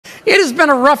It has been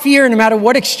a rough year no matter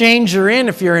what exchange you're in,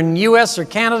 if you're in U.S. or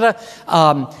Canada.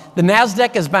 The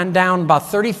NASDAQ has been down about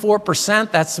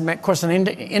 34%. That's, of course, an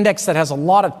index that has a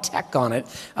lot of tech on it.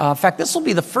 In fact, this will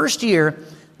be the first year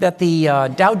that the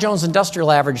Dow Jones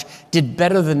Industrial Average did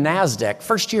better than NASDAQ.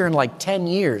 First year in like 10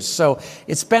 years. So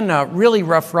it's been a really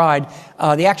rough ride.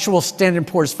 The actual Standard &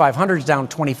 Poor's 500 is down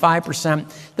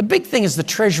 25%. The big thing is the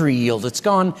Treasury yield. It's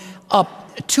gone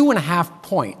up 2.5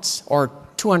 points, or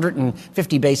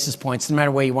 250 basis points, no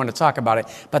matter way you want to talk about it.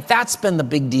 But that's been the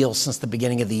big deal since the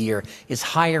beginning of the year, is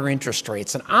higher interest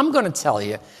rates. And I'm going to tell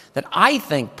you that I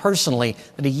think personally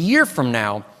that a year from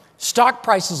now, stock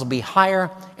prices will be higher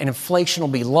and inflation will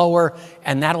be lower,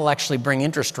 and that'll actually bring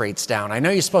interest rates down. I know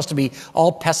you're supposed to be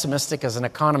all pessimistic as an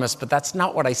economist, but that's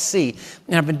not what I see.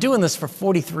 And I've been doing this for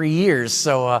 43 years.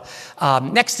 So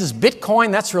next is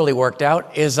Bitcoin. That's really worked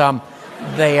out.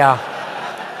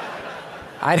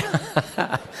 I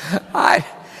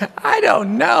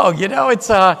don't know. You know,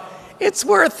 it's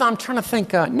worth, I'm trying to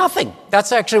think, nothing.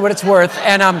 That's actually what it's worth.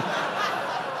 And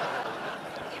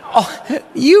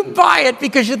you buy it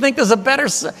because you think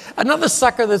there's another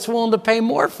sucker that's willing to pay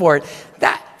more for it.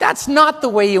 That's not the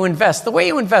way you invest. The way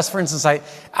you invest, for instance,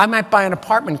 I might buy an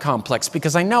apartment complex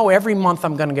because I know every month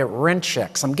I'm going to get rent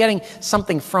checks. I'm getting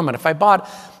something from it. If I bought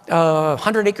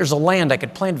 100 acres of land, I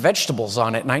could plant vegetables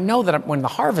on it, and I know that when the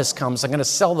harvest comes, I'm going to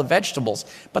sell the vegetables.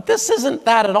 But this isn't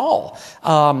that at all.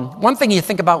 One thing you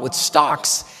think about with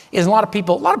stocks is a lot of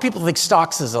people think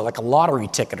stocks is like a lottery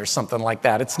ticket or something like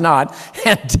that. It's not,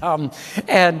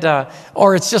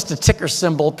 or it's just a ticker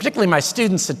symbol. Particularly my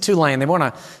students at Tulane, they want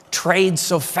to trade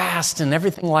so fast and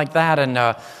everything like that,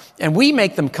 and we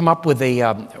make them come up with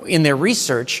in their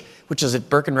research, which is at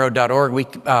burkenroad.org, we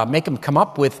make them come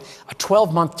up with a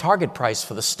 12-month target price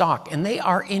for the stock, and they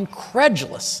are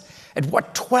incredulous at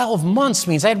what 12 months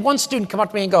means. I had one student come up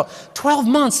to me and go, 12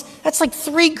 months? That's like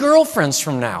 3 girlfriends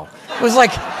from now. It was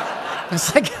like,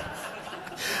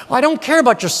 well, I don't care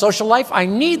about your social life. I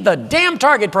need the damn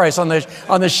target price on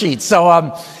the sheet.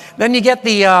 So then you get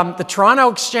the Toronto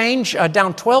Exchange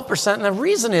down 12%, and the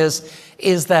reason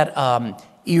is that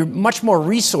you're much more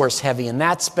resource heavy, and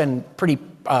that's been pretty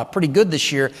good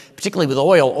this year, particularly with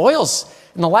oil. Oil's,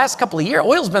 in the last couple of years,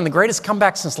 oil's been the greatest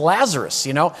comeback since Lazarus,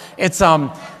 you know? It's,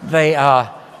 I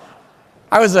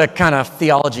was a kind of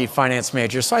theology finance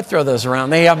major, so I throw those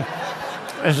around.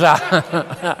 It's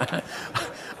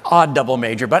odd double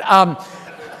major, but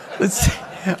let's see.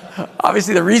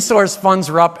 Obviously the resource funds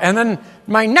are up, and then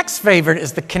my next favorite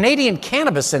is the Canadian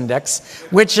Cannabis Index,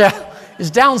 which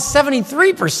is down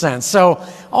 73%. So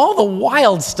all the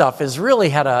wild stuff has really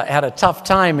had a tough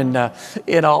time in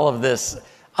all of this.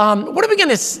 What are we going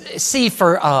to see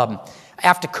for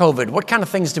after COVID? What kind of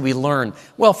things do we learn?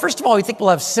 Well, first of all, we think we'll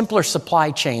have simpler supply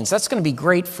chains. That's going to be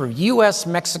great for U.S.,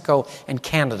 Mexico, and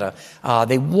Canada.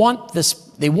 They want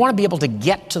to be able to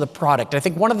get to the product. I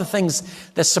think one of the things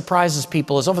that surprises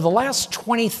people is over the last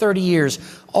 20, 30 years,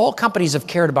 all companies have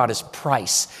cared about is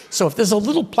price. So if there's a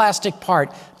little plastic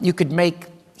part you could make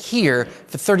here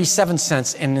for 37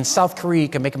 cents, and in South Korea you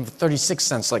can make them for 36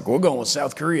 cents, like we're going with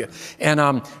South Korea. And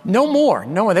no more.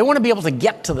 They want to be able to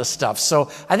get to the stuff.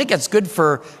 So I think that's good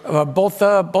for both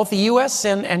the U.S.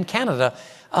 and Canada.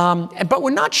 But we're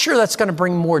not sure that's going to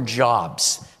bring more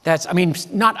jobs.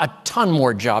 Not a ton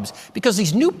more jobs, because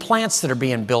these new plants that are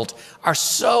being built are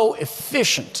so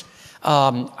efficient.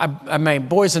 My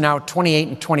boys are now 28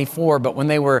 and 24, but when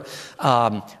they were,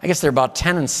 I guess they're about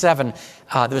 10 and 7,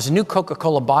 there was a new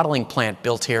Coca-Cola bottling plant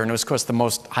built here, and it was, of course, the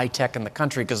most high-tech in the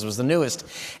country because it was the newest.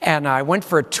 And I went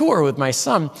for a tour with my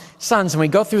sons, and we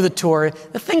go through the tour.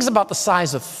 The thing's about the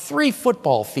size of 3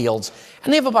 football fields,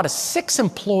 and they have about 6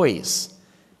 employees,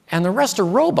 and the rest are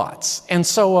robots. And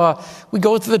so we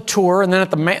go through the tour, and then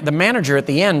the manager at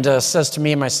the end says to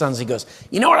me and my sons, he goes,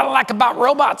 "You know what I like about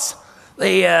robots?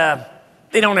 They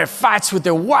don't have fights with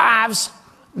their wives.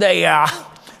 They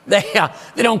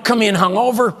don't come in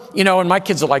hungover, you know." And my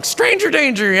kids are like, "Stranger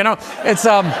danger," you know. It's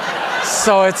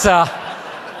so it's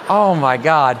oh my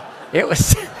God, it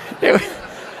was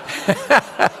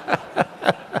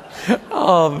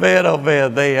oh man.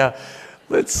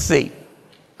 Let's see.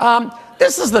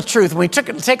 This is the truth. When we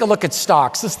take a look at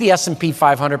stocks, this is the S&P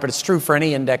 500, but it's true for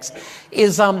any index,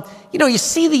 is, you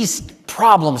see these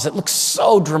problems that look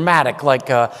so dramatic, like,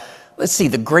 let's see,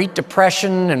 the Great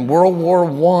Depression and World War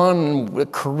I, the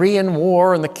Korean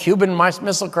War and the Cuban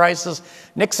Missile Crisis,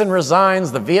 Nixon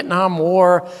resigns, the Vietnam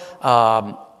War,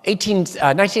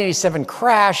 1987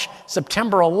 crash,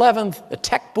 September 11th, the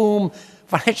tech boom,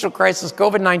 financial crisis,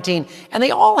 COVID-19, and they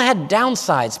all had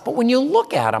downsides. But when you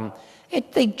look at them,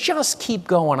 they just keep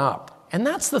going up. And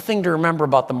that's the thing to remember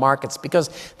about the markets, because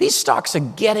these stocks are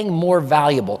getting more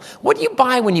valuable. What you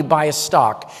buy when you buy a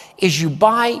stock is you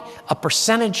buy a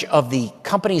percentage of the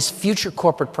company's future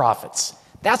corporate profits.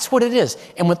 That's what it is.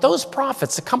 And with those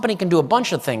profits, the company can do a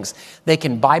bunch of things. They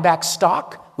can buy back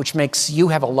stock, which makes you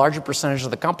have a larger percentage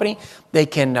of the company. They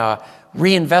can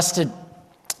reinvest it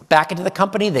back into the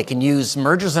company. They can use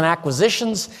mergers and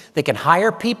acquisitions. They can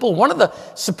hire people. One of the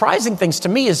surprising things to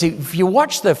me is if you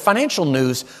watch the financial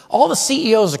news, all the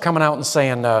CEOs are coming out and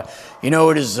saying,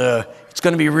 it's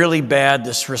going to be really bad,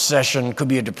 this recession, could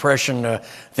be a depression. I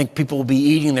think people will be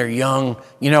eating their young,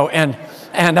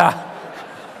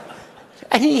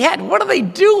 and yet, what are they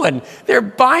doing? They're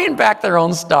buying back their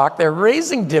own stock. They're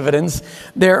raising dividends.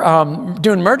 They're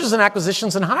doing mergers and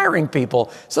acquisitions and hiring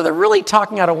people. So they're really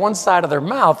talking out of one side of their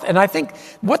mouth. And I think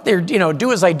what they're,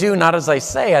 do as I do, not as I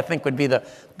say, I think would be the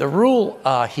rule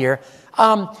here.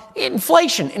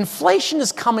 Inflation. Inflation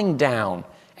is coming down.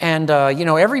 And,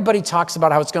 everybody talks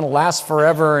about how it's going to last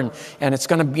forever and it's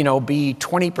going to, be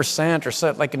 20% or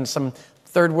so, like in some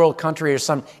third world country or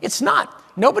something. It's not.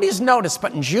 Nobody's noticed,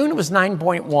 but in June it was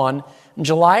 9.1, in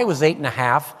July it was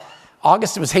 8.5,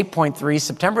 August it was 8.3,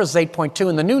 September it was 8.2,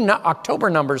 and the new October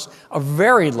numbers are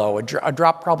very low, a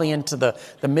drop probably into the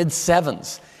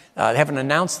mid-sevens. They haven't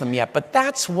announced them yet, but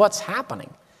that's what's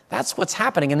happening. That's what's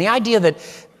happening. And the idea that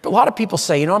a lot of people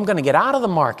say, I'm going to get out of the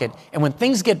market, and when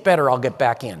things get better, I'll get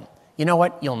back in. You know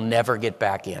what? You'll never get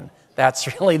back in.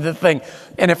 That's really the thing.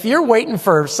 And if you're waiting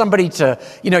for somebody to,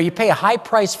 you pay a high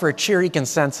price for a cheery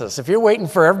consensus. If you're waiting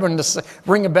for everyone to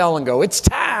ring a bell and go, it's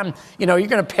time, you're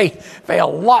going to pay a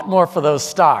lot more for those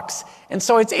stocks. And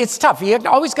so it's tough. You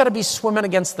always got to be swimming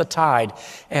against the tide.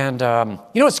 And,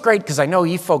 it's great because I know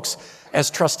you folks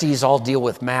as trustees all deal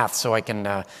with math. So I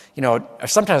can,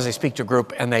 sometimes I speak to a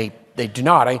group and they do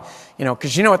not.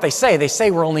 Because you know what they say? They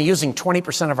say we're only using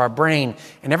 20% of our brain.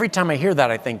 And every time I hear that,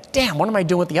 I think, damn, what am I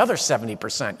doing with the other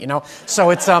 70%? So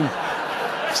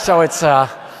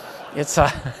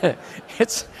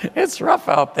it's rough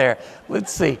out there.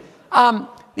 Let's see. The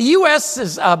U.S.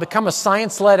 has become a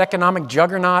science-led economic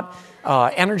juggernaut.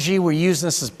 Energy, we're using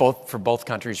this for both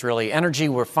countries, really. Energy,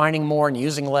 we're finding more and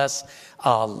using less.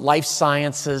 Life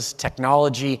sciences,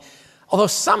 technology. Although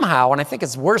somehow, and I think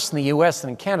it's worse in the U.S.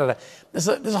 than in Canada, there's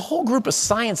a whole group of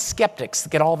science skeptics that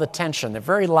get all the attention. They're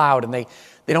very loud, and they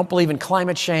don't believe in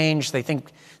climate change. They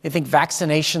think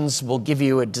vaccinations will give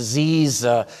you a disease.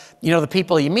 The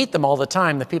people, you meet them all the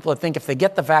time, the people that think if they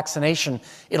get the vaccination,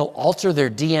 it'll alter their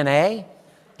DNA,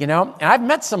 And I've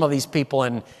met some of these people,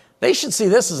 and they should see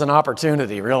this as an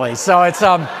opportunity, really. So it's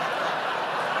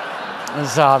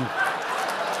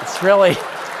really,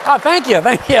 oh, thank you.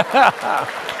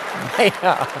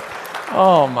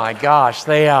 Oh my gosh,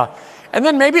 and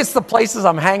then maybe it's the places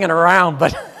I'm hanging around,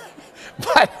 but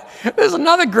there's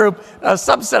another group, a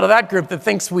subset of that group that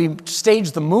thinks we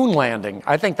staged the moon landing.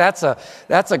 I think that's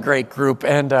a great group,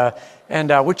 and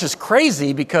which is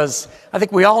crazy because I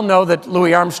think we all know that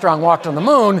Louis Armstrong walked on the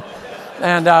moon,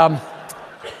 and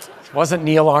it wasn't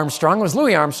Neil Armstrong, it was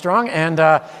Louis Armstrong, and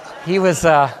he was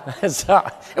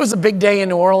it was a big day in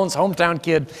New Orleans, hometown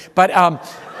kid, but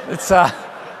it's.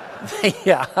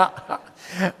 Yeah.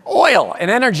 Oil and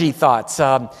energy thoughts.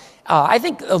 I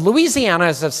think Louisiana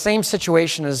is the same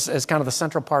situation as kind of the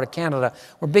central part of Canada.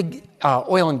 We're big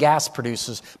oil and gas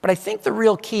producers. But I think the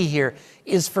real key here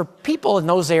is for people in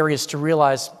those areas to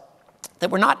realize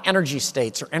that we're not energy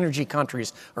states or energy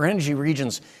countries or energy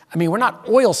regions. I mean, we're not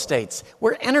oil states.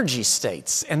 We're energy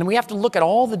states. And we have to look at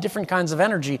all the different kinds of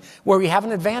energy where we have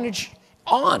an advantage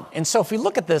on. And so if we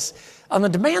look at this, on the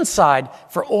demand side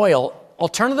for oil,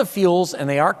 alternative fuels, and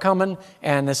they are coming,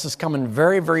 and this is coming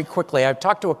very, very quickly. I've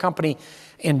talked to a company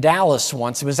in Dallas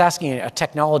once. He was asking a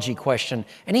technology question,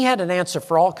 and he had an answer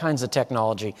for all kinds of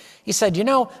technology. He said,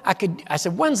 I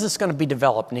said, when's this going to be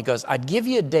developed? And he goes, I'd give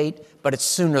you a date, but it's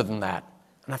sooner than that.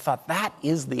 And I thought, that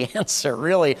is the answer,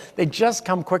 really. They just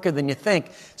come quicker than you think.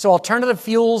 So alternative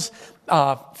fuels,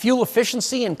 fuel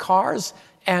efficiency in cars,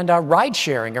 and ride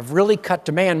sharing have really cut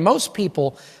demand. Most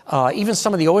people, even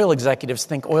some of the oil executives,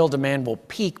 think oil demand will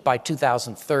peak by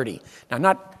 2030. Now,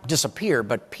 not disappear,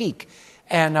 but peak.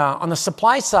 And on the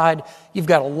supply side, you've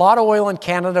got a lot of oil in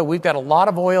Canada. We've got a lot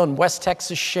of oil in West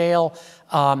Texas shale.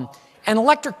 And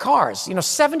electric cars.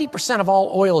 70% of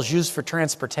all oil is used for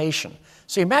transportation.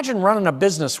 So you imagine running a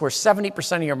business where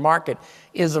 70% of your market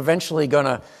is eventually going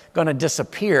to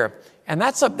disappear. And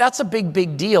that's a big,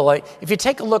 big deal. If you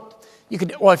take a look,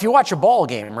 if you watch a ball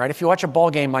game, right? If you watch a ball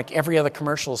game, like every other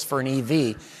commercial is for an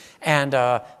EV. And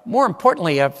more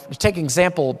importantly, take an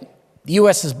example, The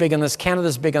US is big on this,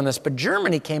 Canada's big on this, but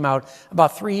Germany came out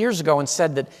about 3 years ago and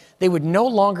said that they would no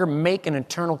longer make an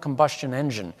internal combustion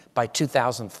engine by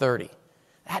 2030.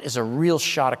 That is a real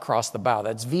shot across the bow.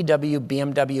 That's VW,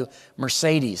 BMW,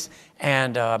 Mercedes,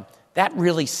 and that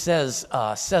really says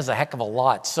a heck of a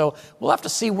lot. So we'll have to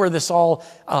see where this all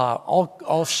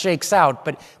shakes out.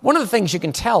 But one of the things you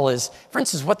can tell is, for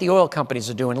instance, what the oil companies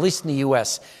are doing, at least in the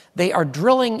U.S. They are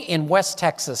drilling in West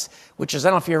Texas, which is, I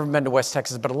don't know if you've ever been to West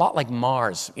Texas, but a lot like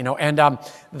Mars, you know. And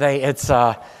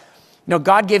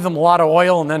God gave them a lot of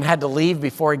oil and then had to leave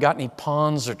before he got any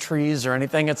ponds or trees or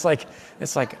anything. It's like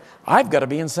I've got to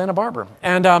be in Santa Barbara,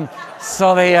 and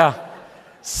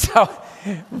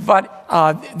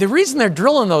But the reason they're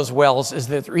drilling those wells is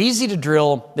that they're easy to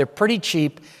drill, they're pretty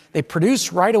cheap, they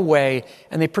produce right away,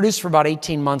 and they produce for about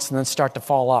 18 months and then start to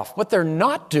fall off. What they're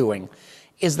not doing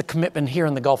is the commitment here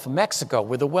in the Gulf of Mexico,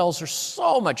 where the wells are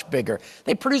so much bigger.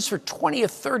 They produce for 20 or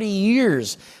 30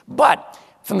 years. But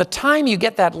from the time you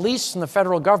get that lease from the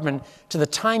federal government to the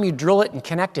time you drill it and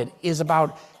connect it is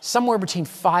about somewhere between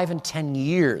 5 and 10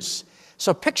 years.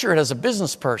 So picture it as a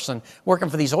business person working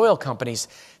for these oil companies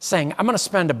saying, I'm going to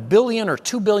spend $1 billion or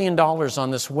 $2 billion on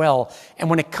this well, and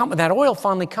when that oil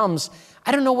finally comes,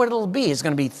 I don't know what it'll be. It's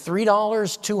going to be $3,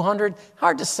 $200,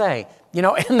 hard to say. You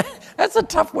know, and that's a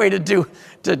tough way to do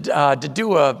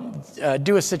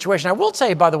a situation. I will tell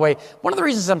you, by the way, one of the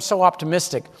reasons I'm so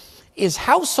optimistic is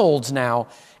households now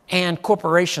and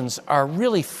corporations are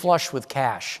really flush with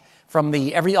cash from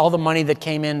all the money that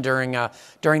came in during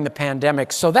the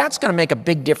pandemic. So that's going to make a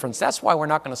big difference. That's why we're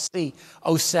not going to see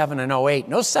 07 and 08.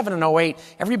 In 07 and 08,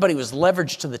 everybody was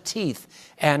leveraged to the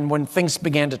teeth. And when things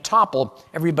began to topple,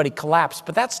 everybody collapsed.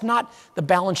 But that's not the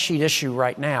balance sheet issue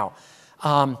right now.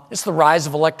 It's the rise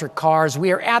of electric cars.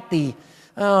 We are at the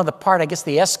part, I guess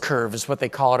the S-curve is what they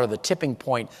call it, or the tipping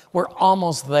point. We're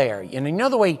almost there. And you know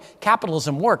the way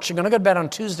capitalism works. You're going to go to bed on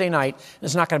Tuesday night, and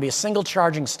there's not going to be a single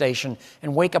charging station,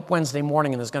 and wake up Wednesday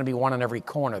morning, and there's going to be one on every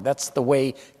corner. That's the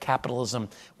way capitalism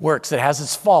works. It has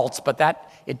its faults, but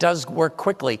it does work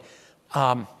quickly.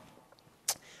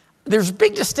 There's a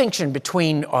big distinction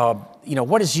between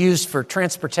what is used for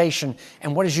transportation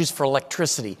and what is used for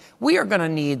electricity.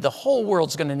 The whole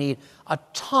world's going to need a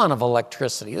ton of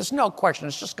electricity. There's no question.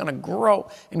 It's just going to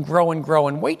grow and grow and grow.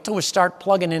 And wait till we start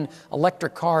plugging in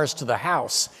electric cars to the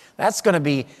house. That's going to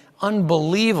be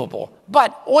unbelievable.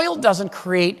 But oil doesn't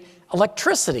create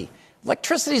electricity.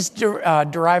 Electricity is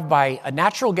derived by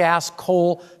natural gas,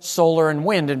 coal, solar, and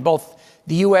wind. And both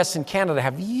the U.S. and Canada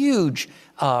have huge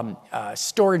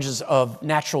storages of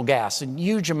natural gas, a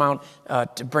huge amount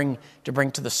to bring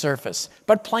to the surface.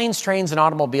 But planes, trains, and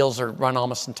automobiles are run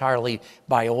almost entirely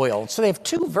by oil. So they have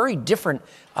two very different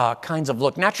kinds of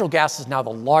look. Natural gas is now the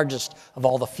largest of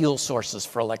all the fuel sources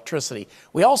for electricity.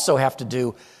 We also have to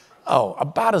do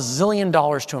about $1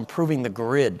 zillion to improving the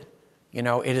grid. You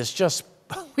know, it is just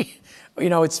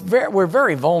we're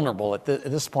very vulnerable at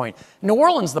this point. In New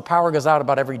Orleans, the power goes out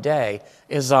about every day.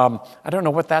 I don't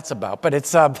know what that's about, but I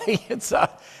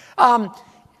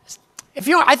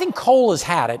think coal has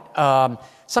had it.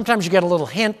 Sometimes you get a little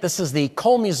hint. This is the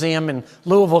Coal Museum in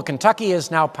Louisville, Kentucky, is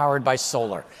now powered by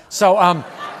solar. So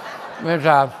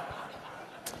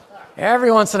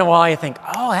every once in a while you think,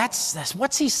 oh, that's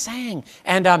what's he saying?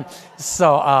 And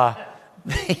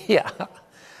yeah.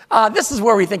 This is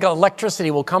where we think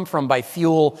electricity will come from by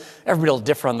fuel. Everybody will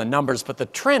differ on the numbers, but the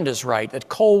trend is right, that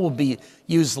coal will be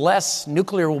used less,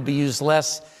 nuclear will be used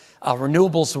less,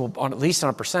 renewables, will, at least on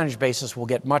a percentage basis, will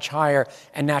get much higher,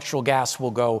 and natural gas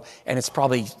will go, and it's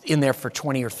probably in there for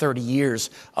 20 or 30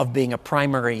 years of being a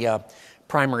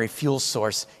primary fuel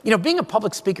source. You know, being a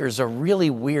public speaker is a really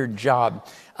weird job.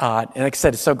 And like I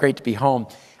said, it's so great to be home.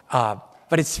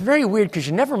 But it's very weird because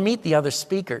you never meet the other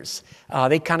speakers.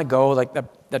 They kind of go like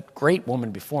that great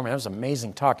woman before me. That was an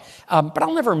amazing talk. But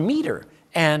I'll never meet her.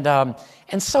 And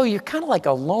so you're kind of like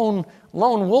a lone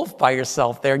wolf by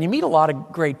yourself there. And you meet a lot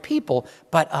of great people.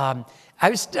 But I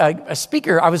was a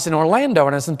speaker. I was in Orlando,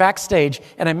 and I was in backstage,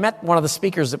 and I met one of the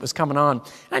speakers that was coming on.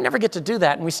 And I never get to do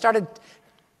that. And we started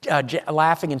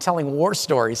laughing and telling war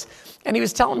stories. And he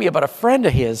was telling me about a friend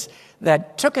of his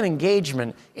that took an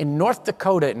engagement in North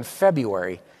Dakota in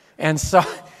February. And so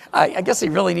I guess he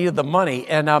really needed the money.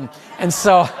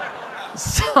 So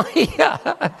he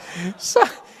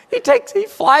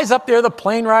flies up there, the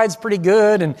plane ride's pretty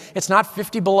good, and it's not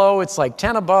 50 below, it's like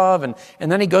 10 above, and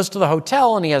then he goes to the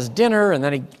hotel and he has dinner, and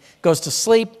then he goes to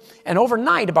sleep. And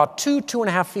overnight, about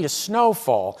 2.5 feet of snow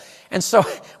fall. And so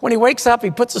when he wakes up, he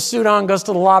puts a suit on, goes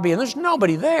to the lobby, and there's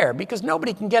nobody there because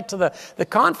nobody can get to the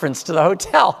conference, to the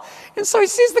hotel. And so he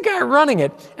sees the guy running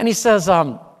it, and he says,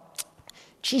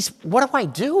 geez, what do I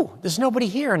do? There's nobody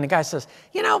here. And the guy says,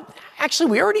 you know,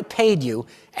 actually, we already paid you,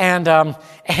 and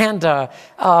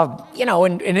you know,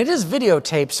 and it is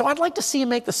videotaped, so I'd like to see you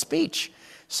make the speech.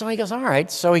 So he goes, all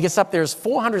right. So he gets up, there's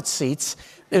 400 seats,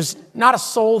 there's not a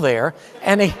soul there,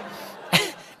 and he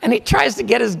tries to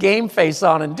get his game face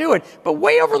on and do it, but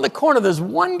way over in the corner, there's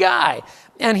one guy,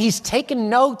 and he's taking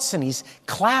notes, and he's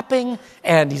clapping,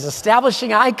 and he's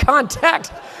establishing eye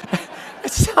contact.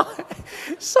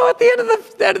 So at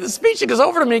the end of the speech, he goes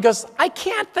over to me and he goes, I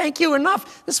can't thank you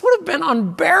enough. This would have been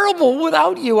unbearable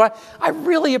without you. I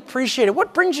really appreciate it.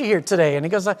 What brings you here today? And he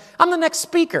goes, I'm the next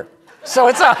speaker. So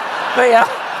it's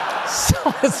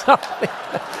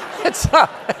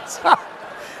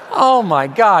oh my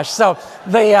gosh. So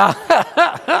they,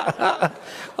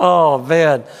 oh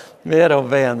man,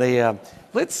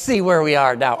 let's see where we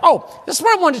are now. Oh, this is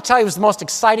what I wanted to tell you was the most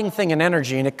exciting thing in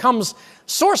energy, and it comes,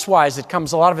 source-wise,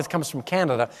 a lot of it comes from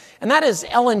Canada, and that is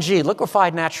LNG,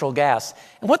 liquefied natural gas.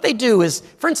 And what they do is,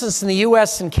 for instance, in the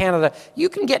US and Canada, you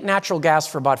can get natural gas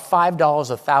for about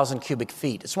 $5 a thousand cubic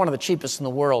feet. It's one of the cheapest in the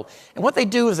world. And what they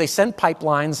do is they send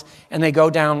pipelines, and they go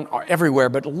down everywhere,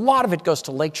 but a lot of it goes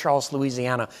to Lake Charles,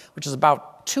 Louisiana, which is about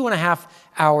 2.5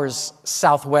 hours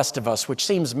southwest of us, which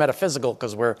seems metaphysical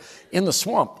because we're in the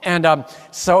swamp. And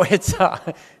so it's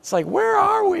like, where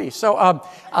are we? So,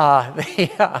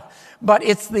 but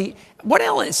it's the, what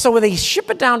else? So they ship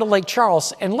it down to Lake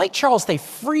Charles, and Lake Charles, they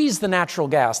freeze the natural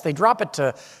gas. They drop it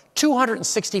to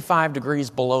 265 degrees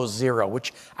below zero,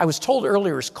 which I was told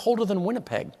earlier is colder than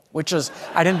Winnipeg, which is,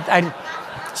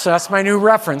 so that's my new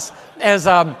reference.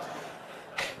 And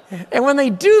when they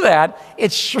do that,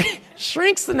 it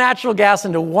shrinks the natural gas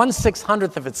into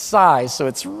 1/600th of its size, so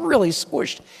it's really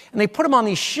squished. And they put them on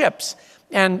these ships.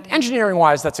 And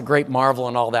engineering-wise, that's a great marvel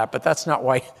and all that, but that's not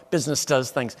why business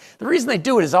does things. The reason they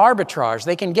do it is arbitrage.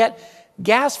 They can get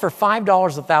gas for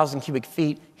 $5 a thousand cubic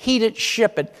feet, heat it,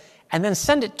 ship it, and then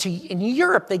send it to, in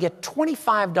Europe, they get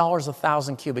 $25 a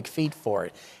thousand cubic feet for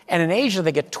it. And in Asia,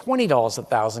 they get $20 a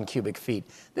thousand cubic feet.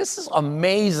 This is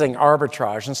amazing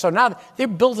arbitrage. And so now they're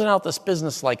building out this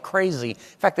business like crazy. In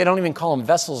fact, they don't even call them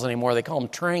vessels anymore. They call them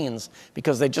trains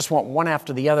because they just want one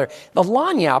after the other. The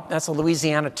lagniappe, that's a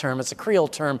Louisiana term. It's a Creole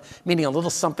term meaning a little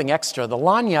something extra. The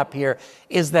lagniappe here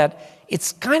is that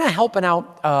it's kind of helping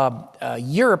out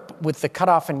Europe with the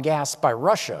cutoff in gas by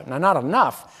Russia. Now, not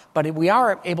enough, but we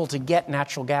are able to get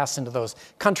natural gas into those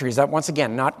countries. That, once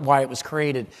again, not why it was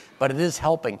created, but it is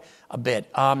helping a bit.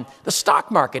 The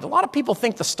stock market. A lot of people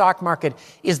think the stock market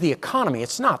is the economy.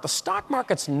 It's not. The stock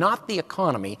market's not the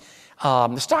economy.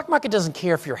 The stock market doesn't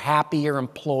care if you're happy or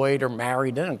employed or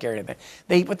married. They don't care anything.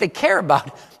 What they care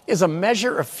about is a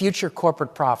measure of future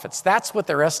corporate profits. That's what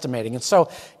they're estimating. And so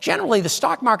generally, the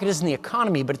stock market isn't the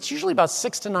economy, but it's usually about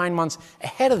 6 to 9 months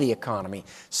ahead of the economy.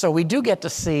 So we do get to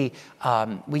see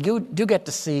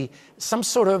some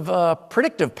sort of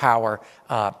predictive power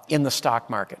in the stock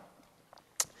market.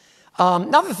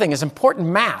 Another thing is important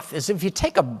math, is if you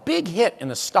take a big hit in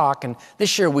a stock, and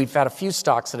this year we've had a few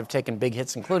stocks that have taken big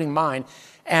hits, including mine,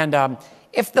 and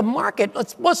if the market,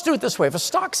 let's do it this way, if a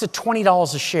stock's at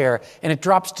 $20 a share and it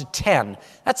drops to 10,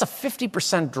 that's a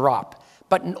 50% drop.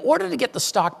 But in order to get the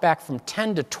stock back from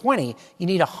 10 to 20, you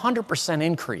need a 100%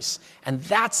 increase. And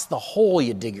that's the hole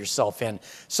you dig yourself in.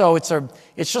 So it's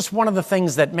just one of the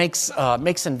things that makes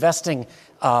investing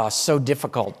so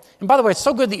difficult. And by the way, it's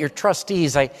so good that you're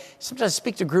trustees. I sometimes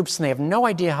speak to groups and they have no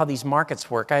idea how these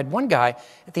markets work. I had one guy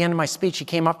at the end of my speech, he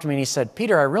came up to me and he said,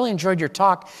 Peter, I really enjoyed your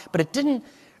talk, but it didn't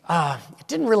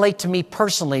relate to me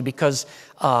personally because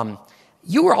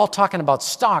you were all talking about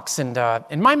stocks and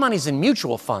my money's in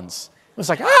mutual funds. It was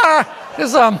like, yeah.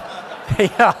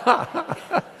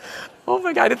 Oh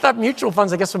my God, I thought mutual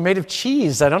funds, I guess, were made of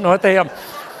cheese. I don't know what they, I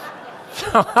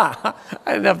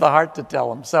didn't have the heart to tell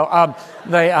them. So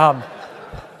the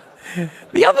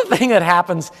other thing that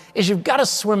happens is you've got to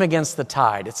swim against the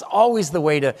tide. It's always the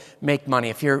way to make money.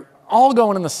 If you're all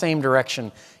going in the same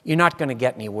direction, you're not going to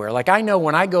get anywhere. Like I know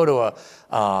when I go to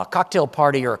a cocktail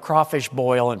party or a crawfish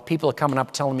boil and people are coming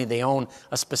up telling me they own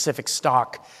a specific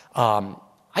stock,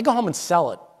 I go home and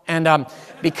sell it. And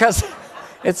because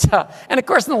it's, and of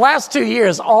course in the last 2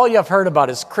 years, all you've heard about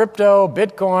is crypto,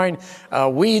 Bitcoin,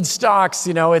 weed stocks,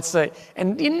 you know,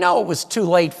 and you know it was too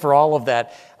late for all of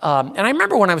that. And I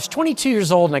remember when I was 22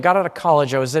 years old and I got out of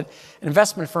college, I was at an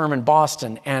investment firm in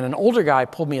Boston and an older guy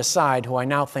pulled me aside who I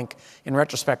now think in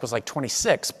retrospect was like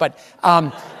 26. But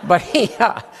he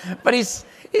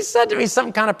said to me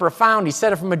something kind of profound. He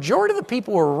said, if a majority of the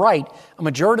people were right, a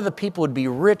majority of the people would be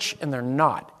rich, and they're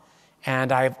not.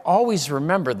 And I've always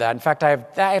remembered that. In fact, I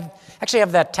actually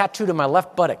have that tattooed on my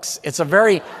left buttocks. It's a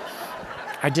very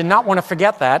I did not want to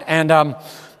forget that. And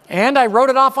I wrote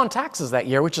it off on taxes that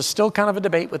year, which is still kind of a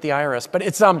debate with the IRS. But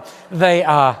it's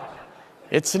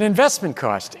an investment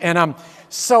cost. And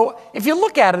so if you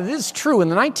look at it, it is true. In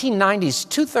the 1990s,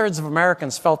 2/3 of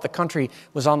Americans felt the country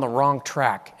was on the wrong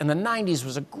track. And the 90s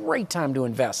was a great time to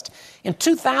invest. In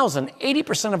 2000,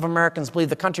 80% of Americans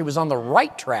believed the country was on the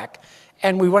right track,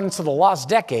 and we went into the lost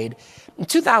decade. In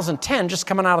 2010, just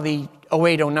coming out of the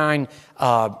 08-09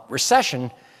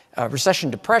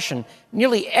 depression,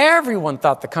 nearly everyone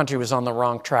thought the country was on the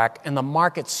wrong track, and the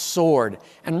market soared.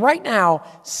 And right now,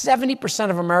 70%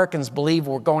 of Americans believe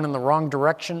we're going in the wrong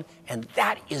direction, and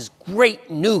that is great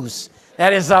news.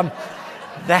 That's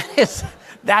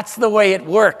the way it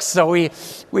works. So we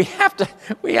have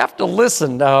to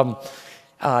listen. The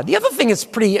other thing that's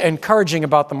pretty encouraging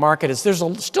about the market is there's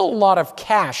still a lot of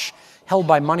cash held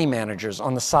by money managers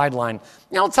on the sideline.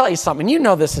 Now, I'll tell you something. You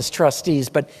know this as trustees,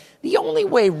 but the only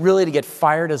way really to get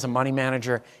fired as a money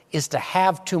manager is to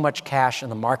have too much cash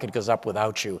and the market goes up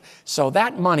without you. So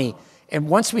that money, and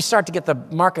once we start to get the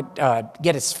market,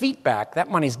 get its feet back, that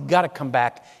money's got to come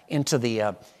back into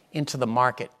the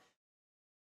market.